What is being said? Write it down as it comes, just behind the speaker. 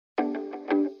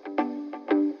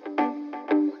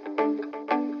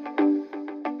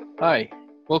Hi,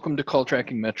 welcome to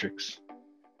CallTrackingMetrics.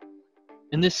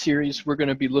 In this series, we're going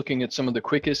to be looking at some of the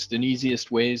quickest and easiest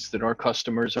ways that our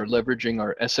customers are leveraging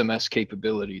our SMS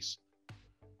capabilities.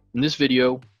 In this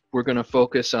video, we're going to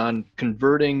focus on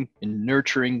converting and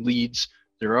nurturing leads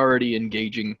that are already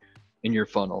engaging in your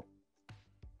funnel.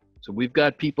 So we've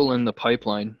got people in the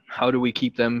pipeline. How do we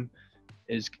keep them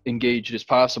as engaged as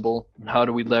possible? And how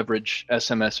do we leverage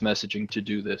SMS messaging to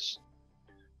do this?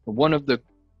 One of the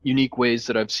unique ways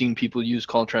that I've seen people use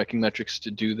CallTrackingMetrics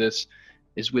to do this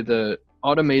is with an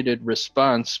automated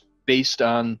response based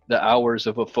on the hours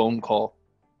of a phone call.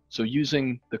 So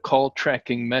using the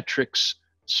CallTrackingMetrics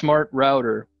smart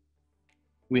router,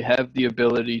 we have the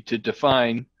ability to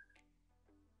define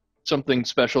something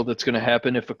special that's going to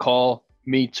happen if a call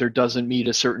meets or doesn't meet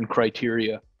a certain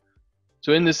criteria.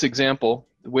 So in this example,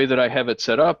 the way that I have it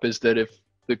set up is that if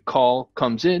the call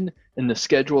comes in and the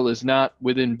schedule is not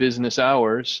within business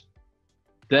hours,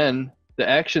 then the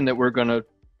action that we're going to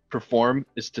perform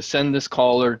is to send this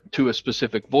caller to a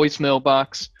specific voicemail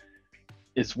box,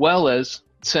 as well as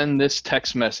send this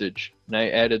text message. And I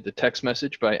added the text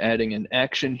message by adding an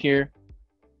action here.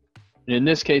 And in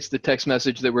this case, the text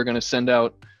message that we're going to send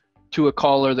out to a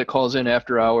caller that calls in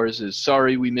after hours is,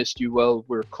 "Sorry, we missed you. Well,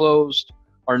 we're closed.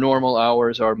 Our normal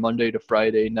hours are Monday to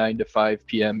Friday, 9 to 5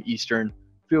 p.m. Eastern.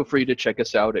 Feel free to check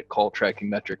us out at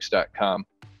calltrackingmetrics.com.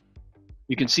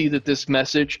 You can see that this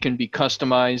message can be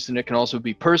customized and it can also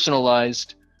be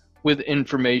personalized with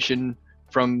information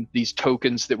from these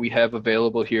tokens that we have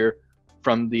available here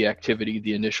from the activity,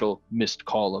 the initial missed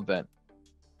call event.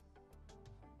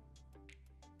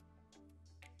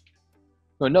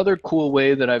 Another cool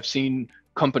way that I've seen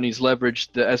companies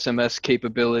leverage the SMS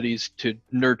capabilities to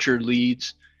nurture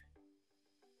leads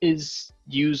is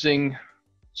using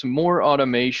some more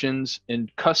automations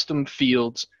and custom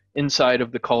fields inside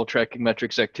of the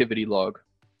CallTrackingMetrics activity log.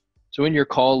 So in your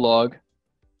call log,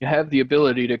 you have the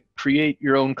ability to create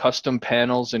your own custom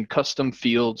panels and custom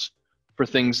fields for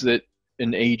things that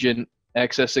an agent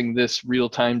accessing this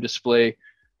real-time display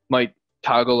might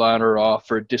toggle on or off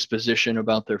for disposition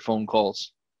about their phone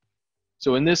calls.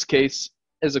 So in this case,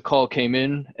 as a call came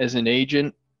in as an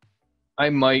agent, I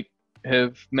might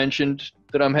have mentioned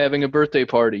that I'm having a birthday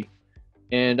party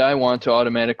and I want to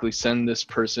automatically send this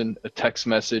person a text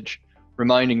message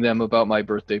reminding them about my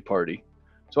birthday party.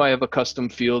 So I have a custom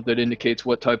field that indicates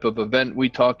what type of event we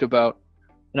talked about,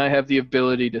 and I have the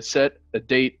ability to set a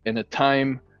date and a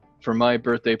time for my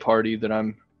birthday party that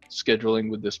I'm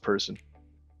scheduling with this person.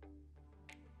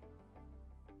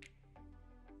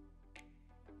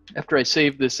 After I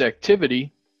save this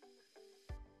activity,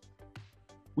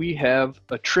 we have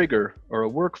a trigger or a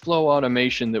workflow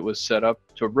automation that was set up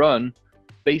to run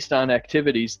based on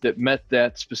activities that met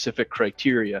that specific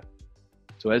criteria.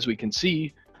 So as we can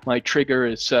see, my trigger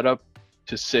is set up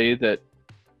to say that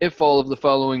if all of the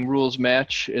following rules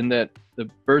match and that the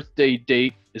birthday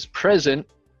date is present,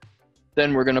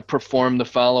 then we're going to perform the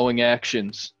following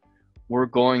actions. We're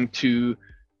going to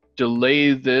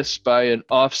delay this by an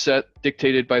offset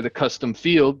dictated by the custom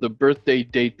field, the birthday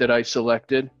date that I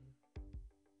selected.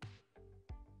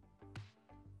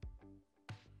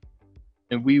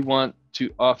 And we want to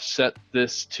offset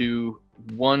this to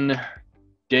 1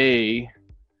 day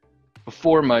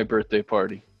before my birthday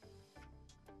party.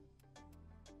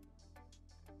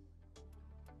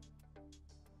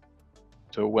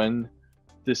 So when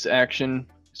this action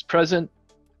is present,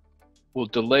 we'll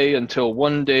delay until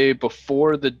 1 day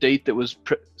before the date that was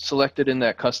selected in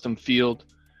that custom field.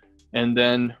 And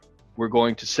then we're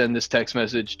going to send this text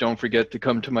message, "Don't forget to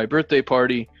come to my birthday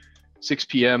party, 6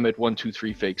 p.m. at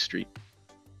 123 Fake Street."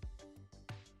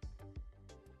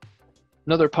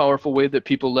 Another powerful way that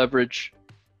people leverage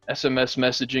SMS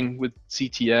messaging with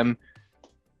CTM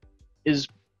is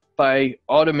by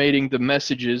automating the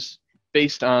messages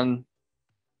based on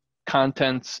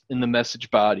contents in the message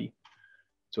body.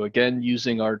 So again,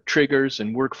 using our triggers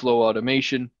and workflow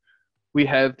automation, we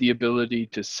have the ability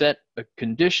to set a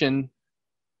condition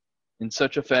in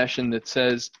such a fashion that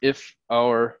says if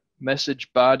our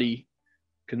message body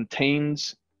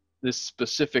contains this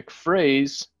specific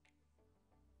phrase,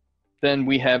 then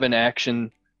we have an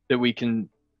action that we can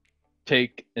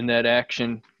take, and that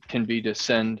action can be to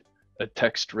send a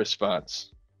text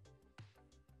response.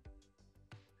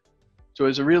 So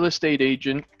as a real estate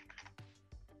agent,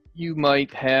 you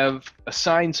might have a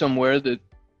sign somewhere that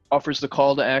offers the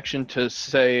call to action to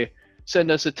say,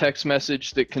 send us a text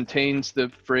message that contains the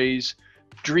phrase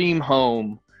 "dream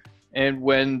home." And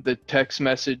when the text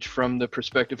message from the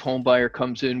prospective home buyer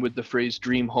comes in with the phrase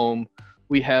 "dream home,"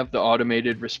 we have the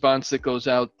automated response that goes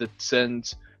out that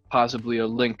sends possibly a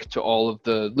link to all of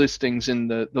the listings in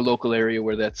the local area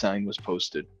where that sign was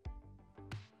posted.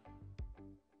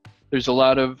 There's a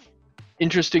lot of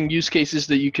interesting use cases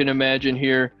that you can imagine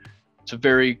here. It's a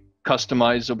very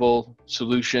customizable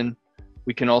solution.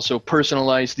 We can also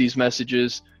personalize these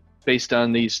messages based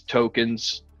on these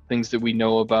tokens, things that we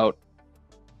know about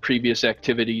previous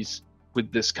activities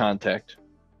with this contact.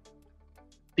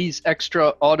 These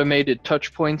extra automated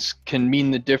touch points can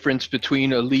mean the difference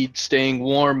between a lead staying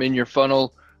warm in your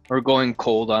funnel or going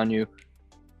cold on you.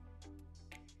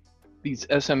 These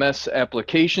SMS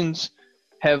applications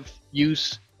have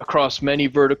use across many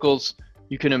verticals.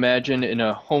 You can imagine in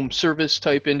a home service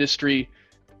type industry,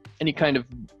 any kind of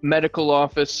medical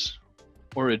office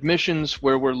or admissions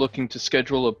where we're looking to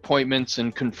schedule appointments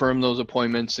and confirm those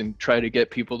appointments and try to get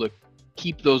people to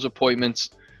keep those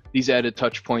appointments. These added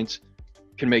touch points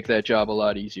can make that job a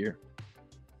lot easier.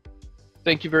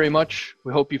 Thank you very much.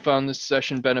 We hope you found this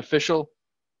session beneficial.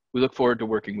 We look forward to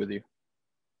working with you.